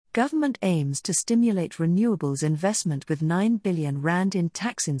Government aims to stimulate renewables investment with R9 billion in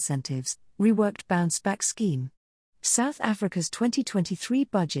tax incentives, reworked Bounce Back scheme. South Africa's 2023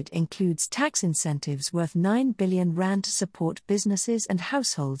 budget includes tax incentives worth R9 billion to support businesses and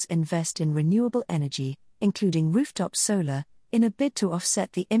households invest in renewable energy, including rooftop solar, in a bid to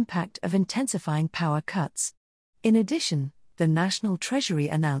offset the impact of intensifying power cuts. In addition, the National Treasury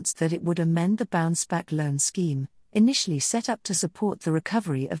announced that it would amend the Bounce Back loan scheme, initially set up to support the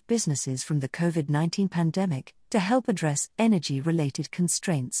recovery of businesses from the COVID-19 pandemic, to help address energy-related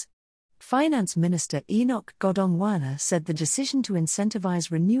constraints. Finance Minister Enoch Godongwana said the decision to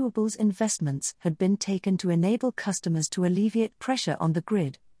incentivize renewables investments had been taken to enable customers to alleviate pressure on the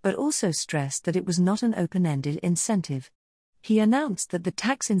grid, but also stressed that it was not an open-ended incentive. He announced that the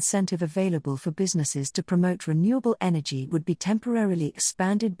tax incentive available for businesses to promote renewable energy would be temporarily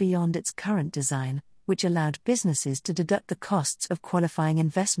expanded beyond its current design, which allowed businesses to deduct the costs of qualifying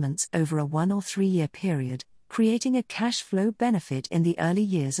investments over a 1 or 3 year period, creating a cash flow benefit in the early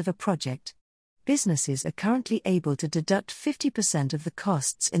years of a project. Businesses are currently able to deduct 50% of the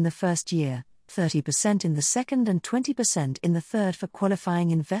costs in the first year, 30% in the second and 20% in the third for qualifying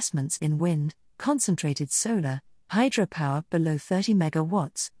investments in wind, concentrated solar, hydropower below 30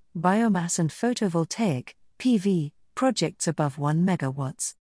 megawatts, biomass and photovoltaic, PV, projects above 1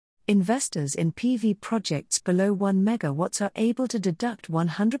 megawatts. Investors in PV projects below 1 megawatts are able to deduct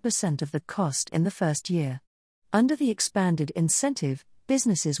 100% of the cost in the first year. Under the expanded incentive,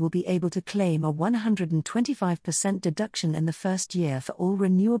 businesses will be able to claim a 125% deduction in the first year for all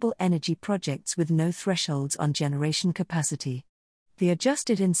renewable energy projects with no thresholds on generation capacity. The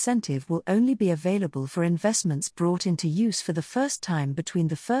adjusted incentive will only be available for investments brought into use for the first time between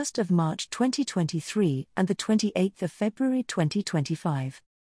the 1st of March 2023 and the 28th of February 2025.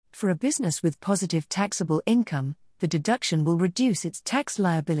 For a business with positive taxable income, the deduction will reduce its tax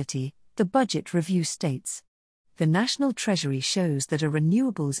liability, the budget review states. The National Treasury shows that a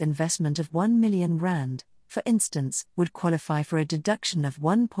renewables investment of R1 million, for instance, would qualify for a deduction of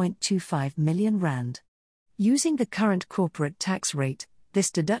R1.25 million. Using the current corporate tax rate,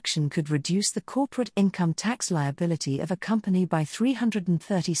 this deduction could reduce the corporate income tax liability of a company by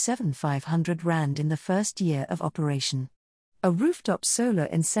R337,500 in the first year of operation. A rooftop solar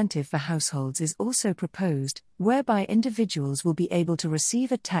incentive for households is also proposed, whereby individuals will be able to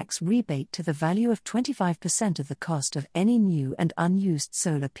receive a tax rebate to the value of 25% of the cost of any new and unused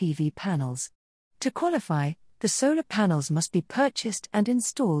solar PV panels. To qualify, the solar panels must be purchased and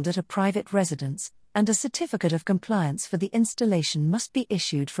installed at a private residence, and a certificate of compliance for the installation must be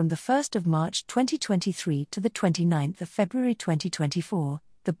issued from the 1st of March 2023 to the 29th of February 2024,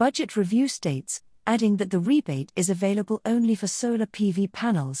 the budget review states, adding that the rebate is available only for solar PV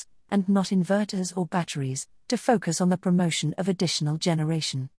panels, and not inverters or batteries, to focus on the promotion of additional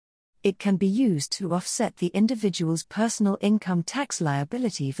generation. It can be used to offset the individual's personal income tax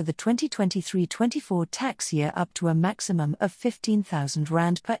liability for the 2023-24 tax year up to a maximum of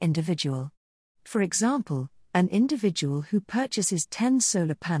R15,000 per individual. For example, an individual who purchases 10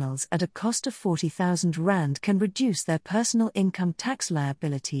 solar panels at a cost of R40,000 can reduce their personal income tax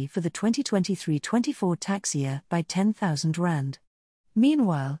liability for the 2023-24 tax year by R10,000.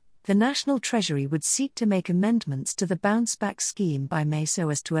 Meanwhile, the National Treasury would seek to make amendments to the Bounce Back scheme by May so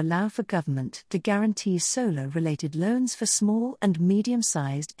as to allow for government to guarantee solar-related loans for small and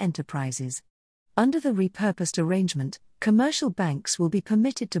medium-sized enterprises. Under the repurposed arrangement, commercial banks will be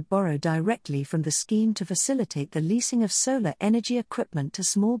permitted to borrow directly from the scheme to facilitate the leasing of solar energy equipment to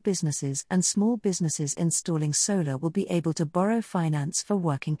small businesses, and small businesses installing solar will be able to borrow finance for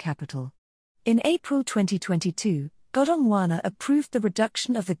working capital. In April 2022, Godongwana approved the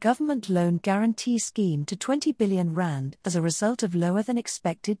reduction of the government loan guarantee scheme to R20 billion as a result of lower than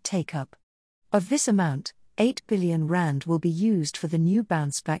expected take-up. Of this amount, R8 billion will be used for the new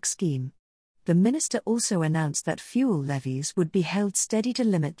Bounce Back scheme. The minister also announced that fuel levies would be held steady to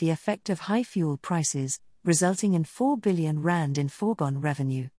limit the effect of high fuel prices, resulting in R4 billion in foregone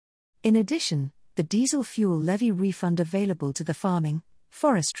revenue. In addition, the diesel fuel levy refund available to the farming,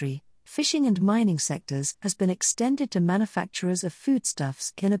 forestry, fishing and mining sectors has been extended to manufacturers of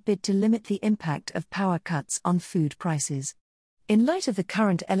foodstuffs in a bid to limit the impact of power cuts on food prices. In light of the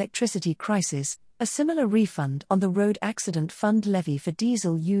current electricity crisis, a similar refund on the Road Accident Fund levy for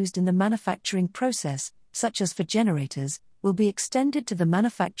diesel used in the manufacturing process, such as for generators, will be extended to the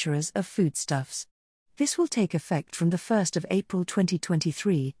manufacturers of foodstuffs. This will take effect from the 1st of April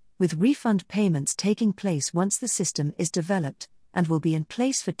 2023, with refund payments taking place once the system is developed, and will be in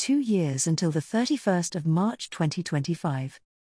place for 2 years until the 31st of March 2025.